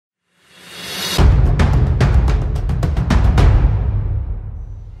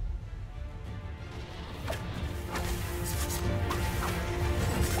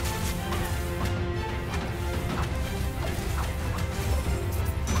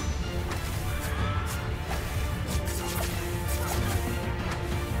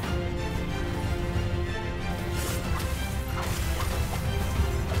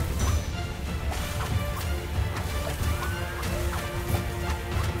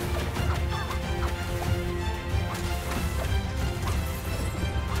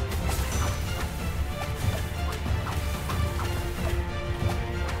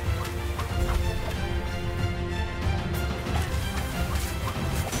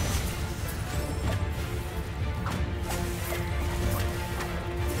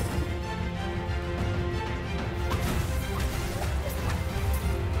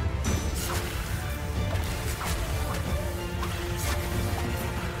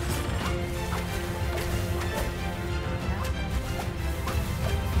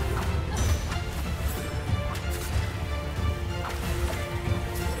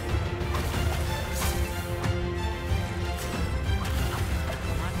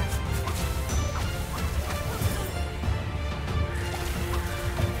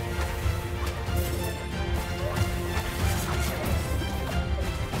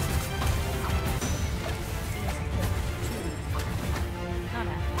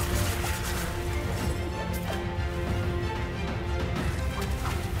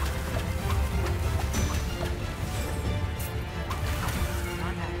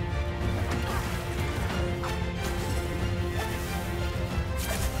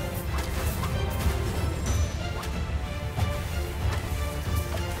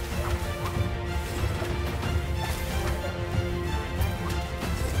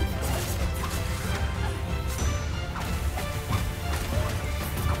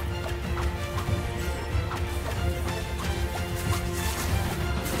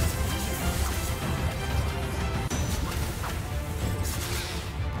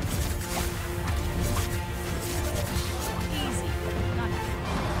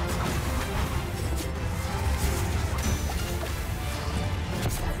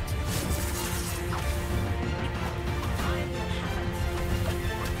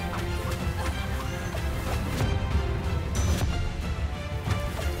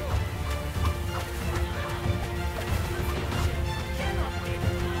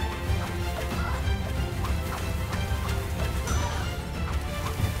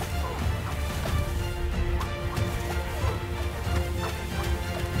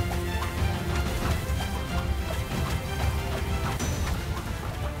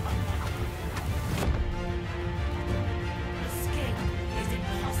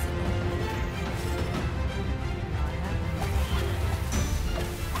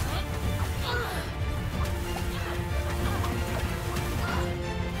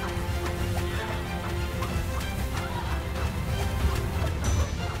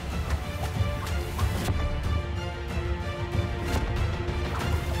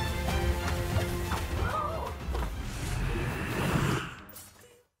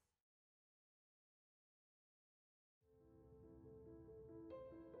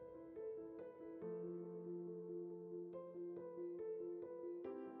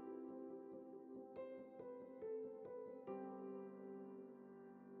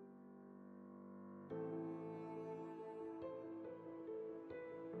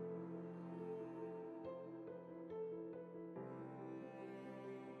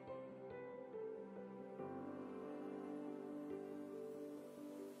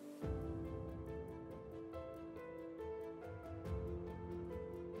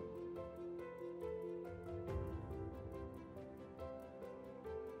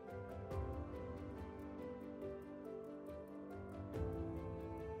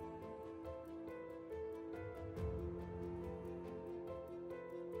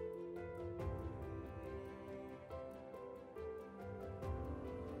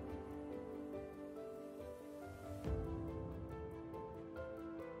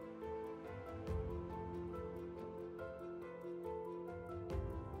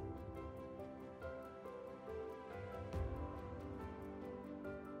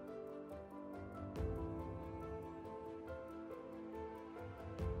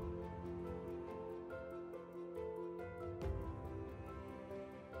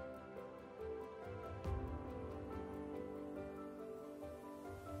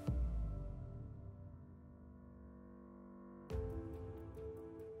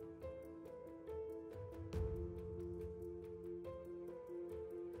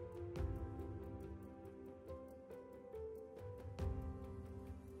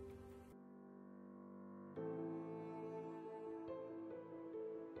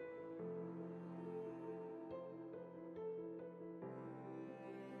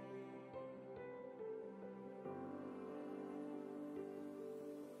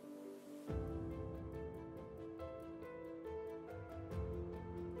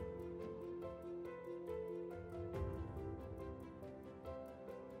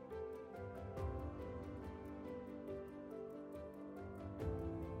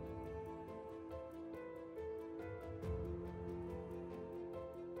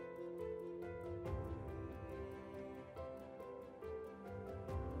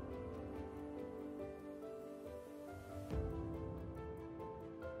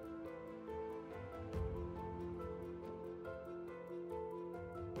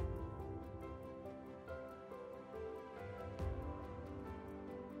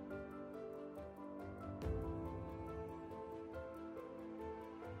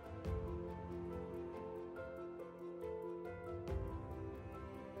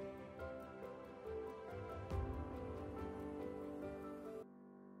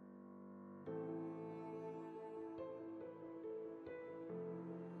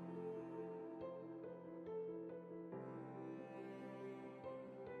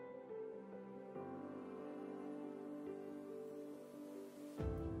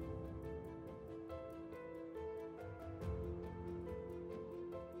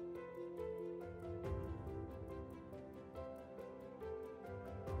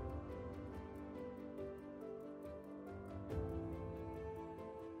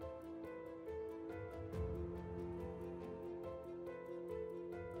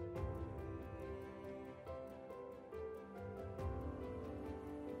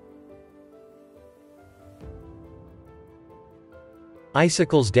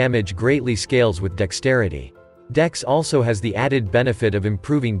Icicle's damage greatly scales with dexterity. Dex also has the added benefit of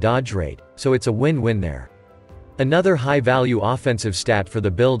improving dodge rate, so it's a win-win there. Another high-value offensive stat for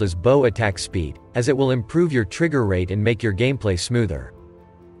the build is bow attack speed, as it will improve your trigger rate and make your gameplay smoother.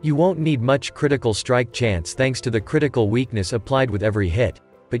 You won't need much critical strike chance thanks to the critical weakness applied with every hit,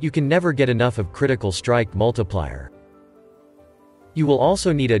 but you can never get enough of critical strike multiplier. You will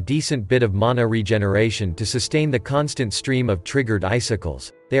also need a decent bit of mana regeneration to sustain the constant stream of triggered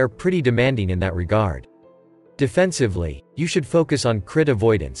icicles. They are pretty demanding in that regard. Defensively, you should focus on crit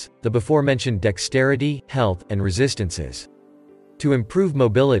avoidance, the before-mentioned dexterity, health, and resistances. To improve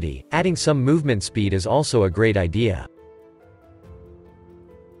mobility, adding some movement speed is also a great idea.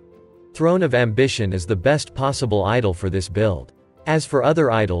 Throne of Ambition is the best possible idol for this build. As for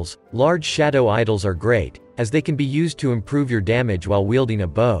other idols, large shadow idols are great, as they can be used to improve your damage while wielding a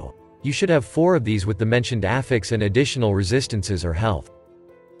bow. You should have 4 of these with the mentioned affix and additional resistances or health.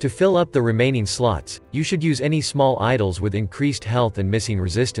 To fill up the remaining slots, you should use any small idols with increased health and missing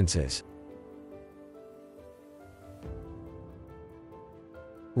resistances.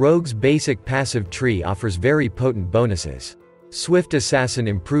 Rogue's basic passive tree offers very potent bonuses. Swift Assassin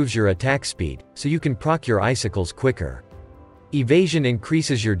improves your attack speed, so you can proc your icicles quicker. Evasion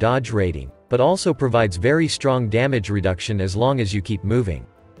increases your dodge rating, but also provides very strong damage reduction as long as you keep moving.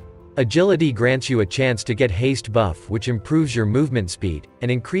 Agility grants you a chance to get haste buff, which improves your movement speed,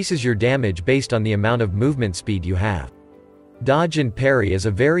 and increases your damage based on the amount of movement speed you have. Dodge and Parry is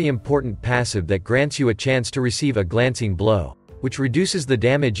a very important passive that grants you a chance to receive a glancing blow, which reduces the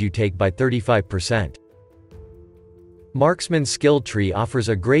damage you take by 35%. Marksman's skill tree offers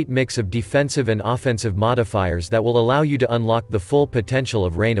a great mix of defensive and offensive modifiers that will allow you to unlock the full potential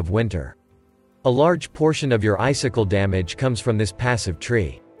of Reign of Winter. A large portion of your icicle damage comes from this passive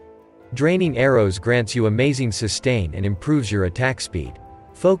tree. Draining Arrows grants you amazing sustain and improves your attack speed.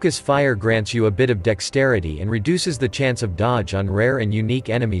 Focus Fire grants you a bit of dexterity and reduces the chance of dodge on rare and unique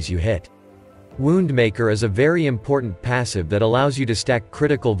enemies you hit. Woundmaker is a very important passive that allows you to stack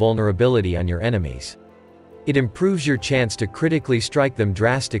critical vulnerability on your enemies. It improves your chance to critically strike them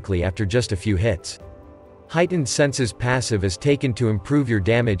drastically after just a few hits. Heightened Senses passive is taken to improve your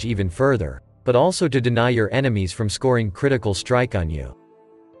damage even further, but also to deny your enemies from scoring critical strike on you.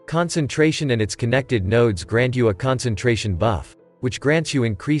 Concentration and its connected nodes grant you a concentration buff, which grants you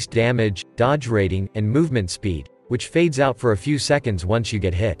increased damage, dodge rating, and movement speed, which fades out for a few seconds once you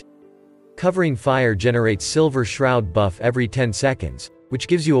get hit. Covering Fire generates Silver Shroud buff every 10 seconds, which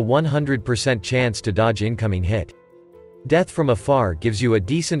gives you a 100% chance to dodge incoming hit. Death from Afar gives you a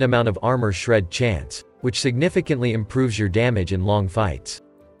decent amount of armor shred chance, which significantly improves your damage in long fights.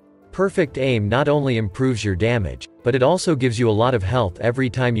 Perfect Aim not only improves your damage, but it also gives you a lot of health every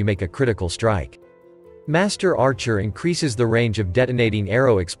time you make a critical strike. Master Archer increases the range of detonating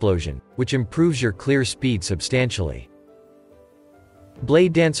arrow explosion, which improves your clear speed substantially.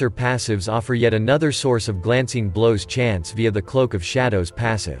 Blade Dancer passives offer yet another source of glancing blows chance via the Cloak of Shadows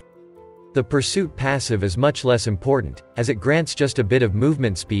passive. The Pursuit passive is much less important, as it grants just a bit of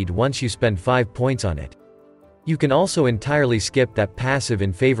movement speed once you spend 5 points on it. You can also entirely skip that passive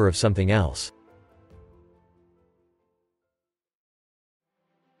in favor of something else.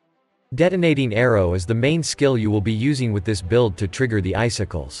 Detonating Arrow is the main skill you will be using with this build to trigger the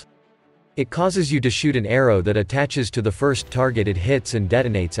icicles. It causes you to shoot an arrow that attaches to the first target it hits and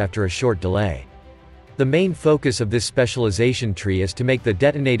detonates after a short delay. The main focus of this specialization tree is to make the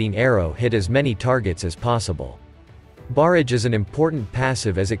detonating arrow hit as many targets as possible. Barrage is an important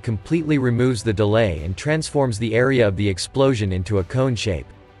passive as it completely removes the delay and transforms the area of the explosion into a cone shape.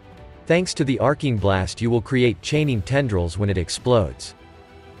 Thanks to the arcing blast, you will create chaining tendrils when it explodes.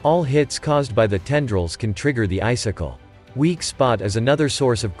 All hits caused by the tendrils can trigger the icicle. Weak Spot is another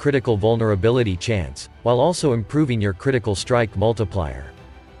source of critical vulnerability chance, while also improving your critical strike multiplier.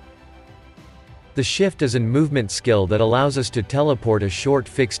 The Shift is a movement skill that allows us to teleport a short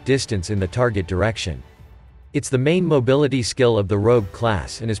fixed distance in the target direction. It's the main mobility skill of the Rogue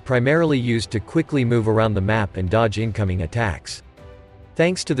class and is primarily used to quickly move around the map and dodge incoming attacks.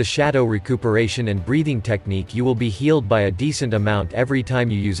 Thanks to the shadow recuperation and breathing technique, you will be healed by a decent amount every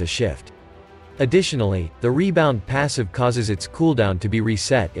time you use a shift. Additionally, the Rebound passive causes its cooldown to be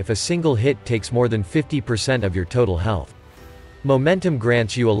reset if a single hit takes more than 50% of your total health. Momentum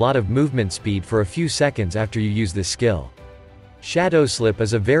grants you a lot of movement speed for a few seconds after you use this skill. Shadow Slip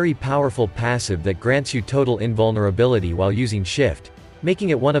is a very powerful passive that grants you total invulnerability while using shift, making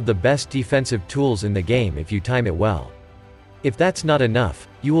it one of the best defensive tools in the game if you time it well. If that's not enough,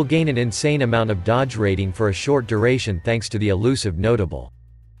 you will gain an insane amount of dodge rating for a short duration thanks to the elusive notable.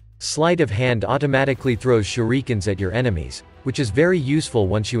 Sleight of Hand automatically throws shurikens at your enemies, which is very useful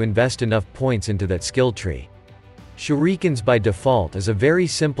once you invest enough points into that skill tree. Shurikens by default is a very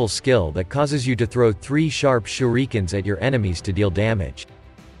simple skill that causes you to throw 3 sharp shurikens at your enemies to deal damage.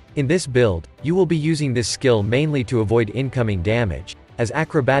 In this build, you will be using this skill mainly to avoid incoming damage, as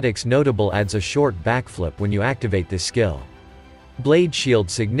Acrobatics Notable adds a short backflip when you activate this skill. Blade Shield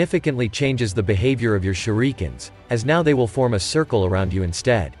significantly changes the behavior of your shurikens, as now they will form a circle around you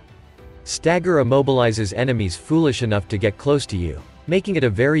instead. Stagger immobilizes enemies foolish enough to get close to you, making it a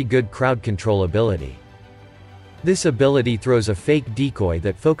very good crowd control ability. This ability throws a fake decoy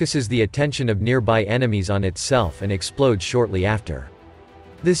that focuses the attention of nearby enemies on itself and explodes shortly after.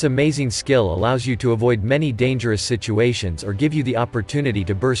 This amazing skill allows you to avoid many dangerous situations or give you the opportunity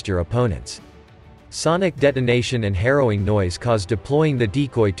to burst your opponents. Sonic detonation and harrowing noise cause deploying the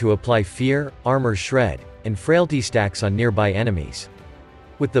decoy to apply fear, armor shred, and frailty stacks on nearby enemies.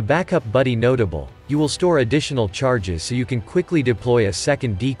 With the backup buddy Notable, you will store additional charges so you can quickly deploy a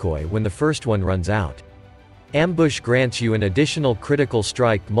second decoy when the first one runs out. Ambush grants you an additional critical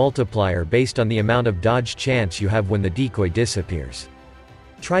strike multiplier based on the amount of dodge chance you have when the decoy disappears.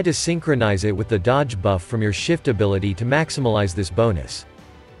 Try to synchronize it with the dodge buff from your shift ability to maximize this bonus.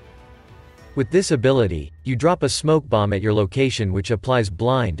 With this ability, you drop a smoke bomb at your location which applies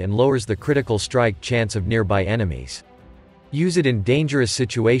blind and lowers the critical strike chance of nearby enemies. Use it in dangerous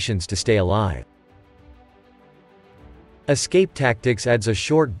situations to stay alive. Escape Tactics adds a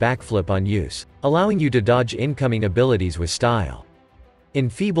short backflip on use, allowing you to dodge incoming abilities with style.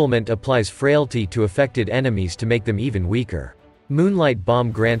 Enfeeblement applies frailty to affected enemies to make them even weaker. Moonlight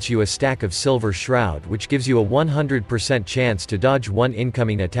Bomb grants you a stack of Silver Shroud which gives you a 100% chance to dodge 1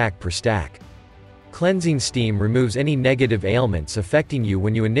 incoming attack per stack. Cleansing Steam removes any negative ailments affecting you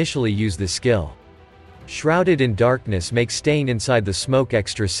when you initially use this skill. Shrouded in Darkness makes staying inside the smoke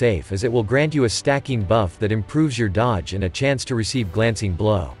extra safe as it will grant you a stacking buff that improves your dodge and a chance to receive Glancing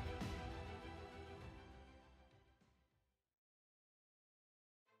Blow.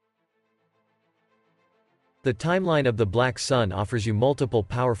 The Timeline of the Black Sun offers you multiple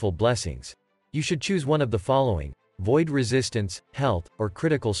powerful blessings. You should choose one of the following: Void Resistance, Health, or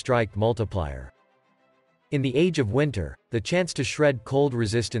Critical Strike Multiplier. In the Age of Winter, the chance to shred cold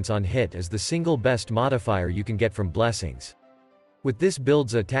resistance on hit is the single best modifier you can get from blessings. With this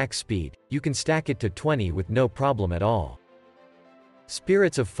build's attack speed, you can stack it to 20 with no problem at all.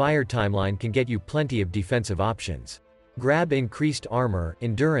 Spirits of Fire Timeline can get you plenty of defensive options. Grab increased armor,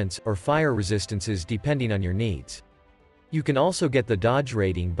 endurance, or fire resistances depending on your needs. You can also get the dodge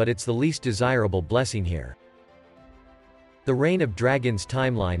rating, but it's the least desirable blessing here. The Reign of Dragons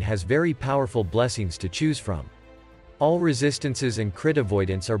timeline has very powerful blessings to choose from. All resistances and crit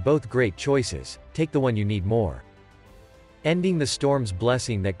avoidance are both great choices, take the one you need more. Ending the Storm's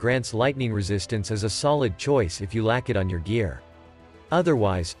blessing that grants lightning resistance is a solid choice if you lack it on your gear.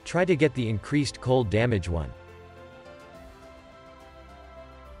 Otherwise, try to get the increased cold damage one.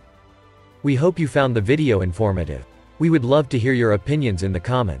 We hope you found the video informative. We would love to hear your opinions in the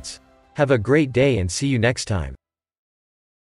comments. Have a great day and see you next time.